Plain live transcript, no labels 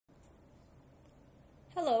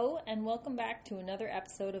Hello, and welcome back to another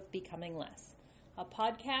episode of Becoming Less, a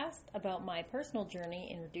podcast about my personal journey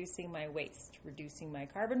in reducing my waste, reducing my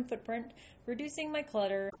carbon footprint, reducing my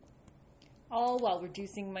clutter, all while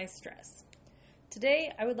reducing my stress.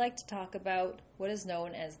 Today, I would like to talk about what is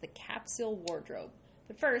known as the capsule wardrobe.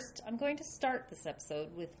 But first, I'm going to start this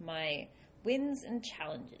episode with my wins and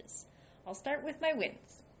challenges. I'll start with my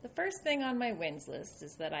wins. The first thing on my wins list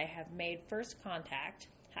is that I have made first contact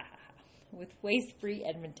with Waste Free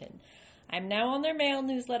Edmonton. I'm now on their mail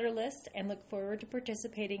newsletter list and look forward to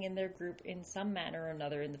participating in their group in some manner or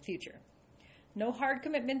another in the future. No hard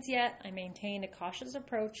commitments yet. I maintain a cautious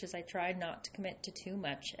approach as I try not to commit to too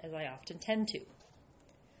much, as I often tend to.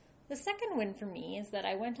 The second win for me is that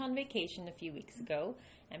I went on vacation a few weeks ago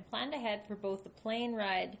and planned ahead for both the plane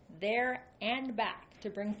ride there and back to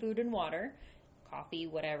bring food and water, coffee,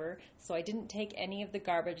 whatever, so I didn't take any of the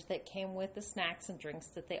garbage that came with the snacks and drinks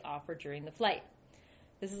that they offer during the flight.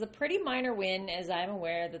 This is a pretty minor win, as I'm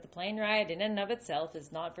aware that the plane ride in and of itself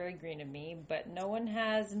is not very green of me, but no one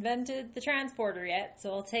has invented the transporter yet,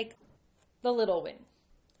 so I'll take the little win.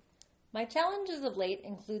 My challenges of late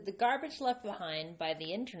include the garbage left behind by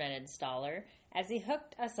the internet installer as he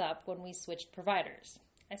hooked us up when we switched providers.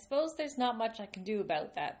 I suppose there's not much I can do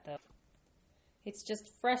about that, though. It's just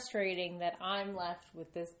frustrating that I'm left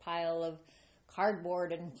with this pile of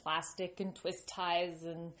cardboard and plastic and twist ties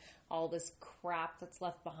and all this crap that's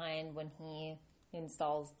left behind when he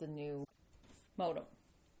installs the new modem.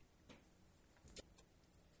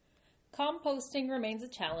 Composting remains a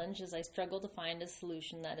challenge as I struggle to find a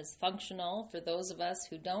solution that is functional for those of us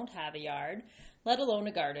who don't have a yard, let alone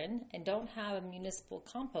a garden, and don't have a municipal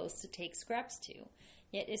compost to take scraps to,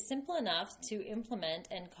 yet is simple enough to implement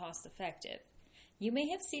and cost-effective. You may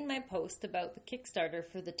have seen my post about the Kickstarter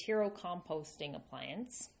for the Tiro composting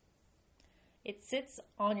appliance. It sits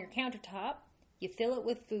on your countertop, you fill it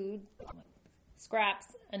with food, scraps,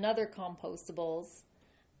 and other compostables,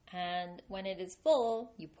 and when it is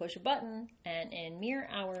full, you push a button, and in mere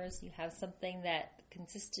hours, you have something that the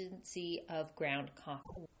consistency of ground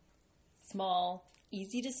coffee. Small,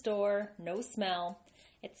 easy to store, no smell.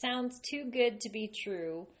 It sounds too good to be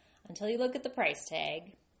true until you look at the price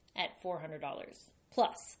tag at $400.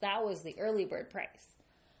 Plus, that was the early bird price.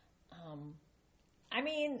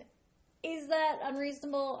 Is that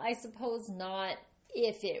unreasonable? I suppose not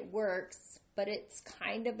if it works, but it's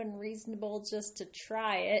kind of unreasonable just to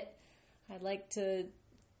try it. I'd like to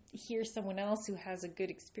hear someone else who has a good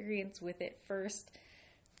experience with it first,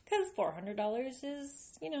 because $400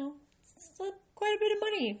 is, it's quite a bit of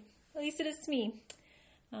money. At least it is to me.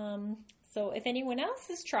 So if anyone else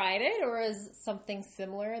has tried it or is something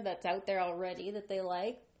similar that's out there already that they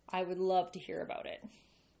like, I would love to hear about it.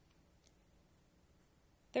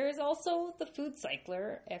 There is also the Food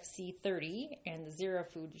Cycler FC30 and the Zero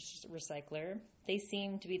Food Recycler. They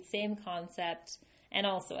seem to be the same concept and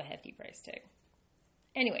also a hefty price tag.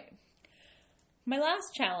 Anyway, my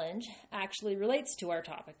last challenge actually relates to our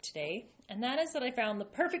topic today, and that is that I found the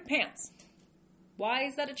perfect pants. Why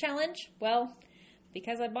is that a challenge? Well,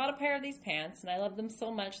 because I bought a pair of these pants, and I love them so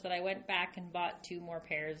much that I went back and bought 2 more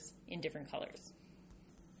pairs in different colors.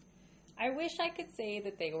 I wish I could say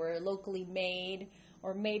that they were locally made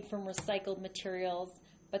or made from recycled materials,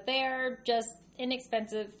 but they are just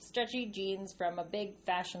inexpensive, stretchy jeans from a big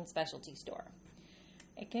fashion specialty store.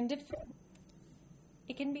 It can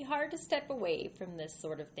be hard to step away from this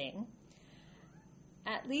sort of thing.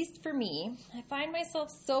 At least for me, I find myself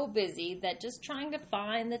so busy that just trying to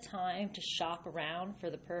find the time to shop around for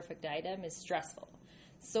the perfect item is stressful.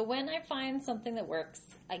 So when I find something that works,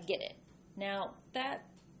 I get it. Now, that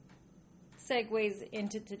segues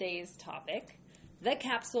into today's topic, the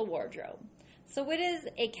capsule wardrobe. So what is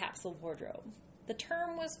a capsule wardrobe? The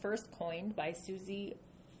term was first coined by Susie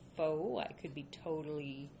Faux, I could be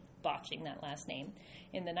totally botching that last name,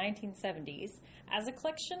 in the 1970s as a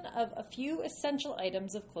collection of a few essential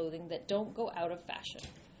items of clothing that don't go out of fashion,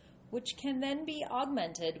 which can then be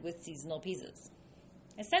augmented with seasonal pieces.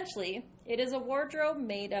 Essentially, it is a wardrobe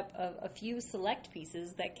made up of a few select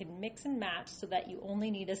pieces that can mix and match so that you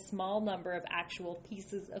only need a small number of actual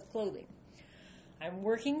pieces of clothing. I'm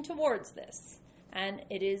working towards this, and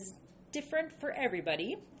it is different for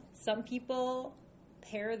everybody. Some people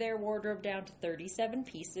pare their wardrobe down to 37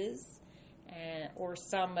 pieces, or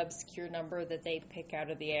some obscure number that they pick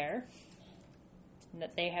out of the air and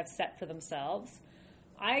that they have set for themselves.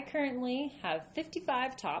 I currently have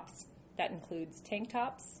 55 tops. That includes tank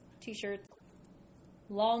tops, t-shirts,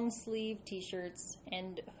 long sleeve t-shirts,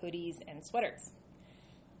 and hoodies and sweaters.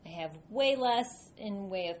 I have way less in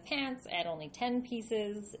way of pants at only 10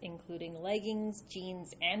 pieces, including leggings,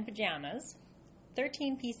 jeans, and pajamas.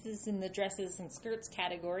 13 pieces in the dresses and skirts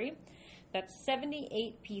category. That's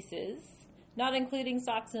 78 pieces, not including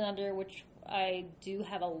socks and under, which I do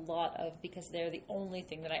have a lot of because they're the only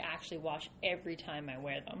thing that I actually wash every time I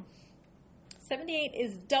wear them. 78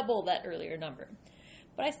 is double that earlier number,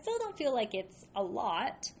 but I still don't feel like it's a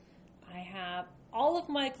lot. I have all of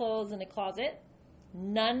my clothes in a closet,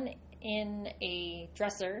 none in a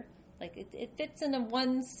dresser. Like it fits in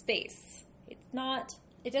one space.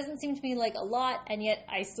 It doesn't seem to me like a lot, and yet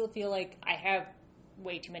I still feel like I have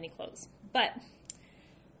way too many clothes. But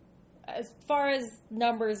as far as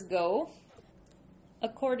numbers go,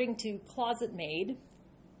 according to Closet Made,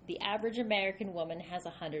 the average American woman has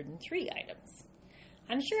 103 items.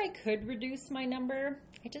 I'm sure I could reduce my number.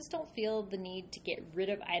 I just don't feel the need to get rid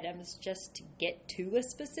of items just to get to a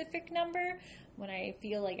specific number when I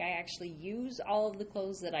feel like I actually use all of the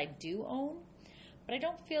clothes that I do own. But I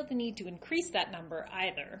don't feel the need to increase that number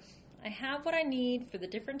either. I have what I need for the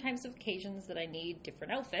different types of occasions that I need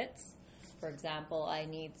different outfits. For example, I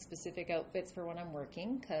need specific outfits for when I'm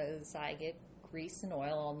working because I get grease and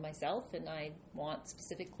oil on myself and I want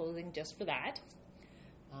specific clothing just for that.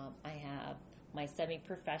 I have my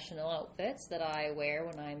semi-professional outfits that I wear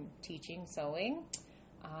when I'm teaching sewing,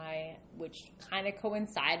 which kind of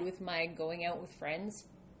coincide with my going out with friends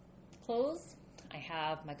clothes. I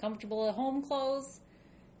have my comfortable at home clothes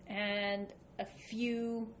and a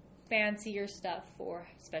few fancier stuff for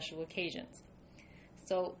special occasions.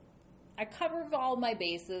 So I cover all my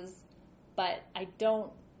bases, but I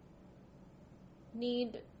don't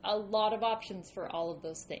need a lot of options for all of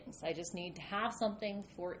those things. I just need to have something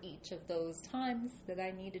for each of those times that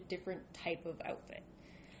I need a different type of outfit.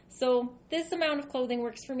 So this amount of clothing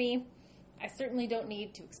works for me. I certainly don't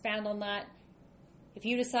need to expand on that. If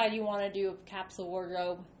you decide you want to do a capsule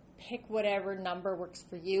wardrobe, pick whatever number works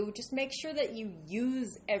for you. Just make sure that you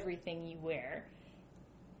use everything you wear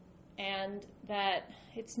and that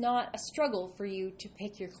it's not a struggle for you to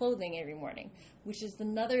pick your clothing every morning, which is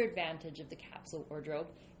another advantage of the capsule wardrobe,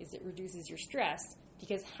 is it reduces your stress.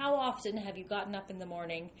 Because how often have you gotten up in the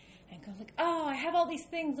morning and gone like, oh, I have all these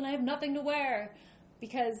things and I have nothing to wear?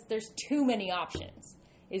 Because there's too many options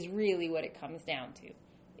is really what it comes down to.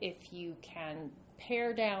 If you can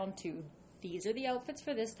pare down to, these are the outfits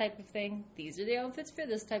for this type of thing, these are the outfits for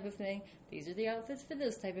this type of thing, these are the outfits for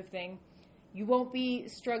this type of thing, you won't be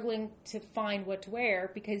struggling to find what to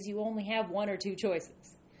wear because you only have one or two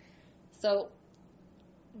choices. So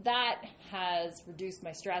that has reduced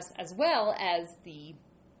my stress as well as the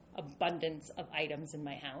abundance of items in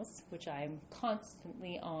my house, which I'm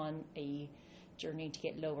constantly on a journey to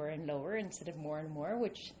get lower and lower instead of more and more,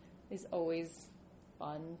 which is always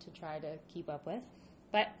fun to try to keep up with.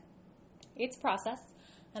 But it's a process,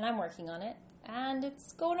 and I'm working on it, and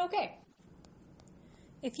it's going okay.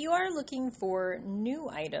 If you are looking for new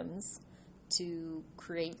items to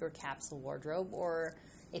create your capsule wardrobe, or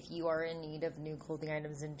if you are in need of new clothing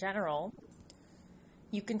items in general,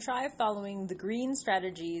 you can try following the Green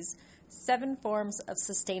Strategy's 7 forms of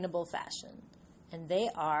sustainable fashion. And they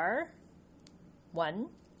are 1.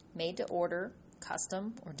 Made to order,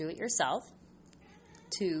 custom, or do it yourself.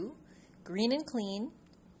 2. Green and clean,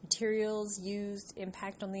 materials used,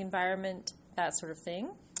 impact on the environment, that sort of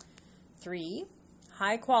thing. 3.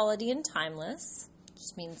 High quality and timeless,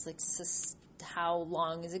 just means like how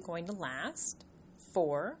long is it going to last.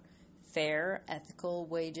 4. Fair, ethical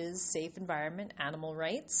wages, safe environment, animal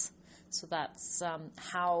rights. So that's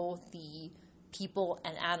how the people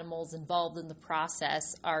and animals involved in the process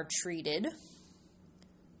are treated.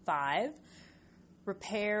 5.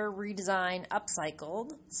 Repair, redesign,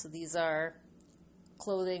 upcycled. So these are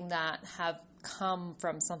clothing that have come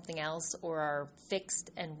from something else or are fixed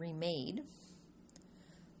and remade.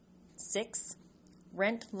 6.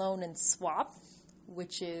 Rent, loan, and swap,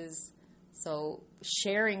 which is so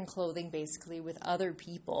sharing clothing basically with other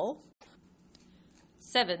people.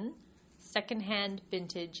 7. Secondhand,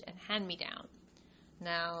 vintage, and hand-me-down.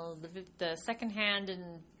 Now, the secondhand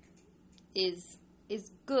is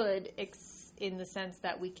good in the sense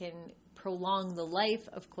that we can prolong the life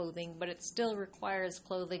of clothing, but it still requires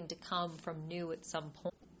clothing to come from new at some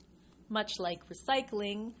point. Much like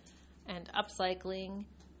recycling and upcycling,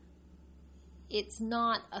 it's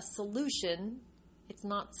not a solution, it's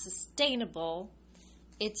not sustainable,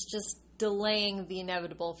 it's just delaying the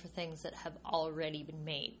inevitable for things that have already been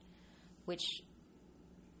made, which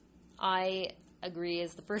I agree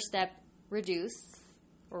is the first step. Reduce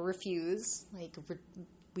or refuse.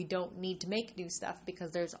 We don't need to make new stuff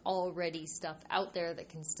because there's already stuff out there that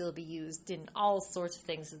can still be used in all sorts of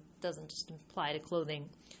things. It doesn't just apply to clothing.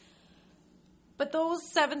 But those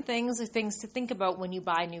 7 things are things to think about when you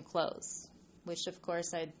buy new clothes. which of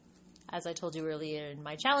course as I told you earlier in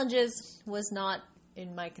my challenges, was not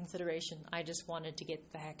in my consideration. I just wanted to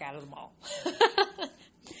get the heck out of the mall.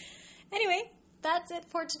 Anyway, that's it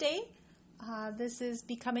for today. This is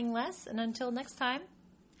Becoming Less, and until next time,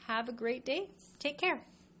 have a great day. Take care.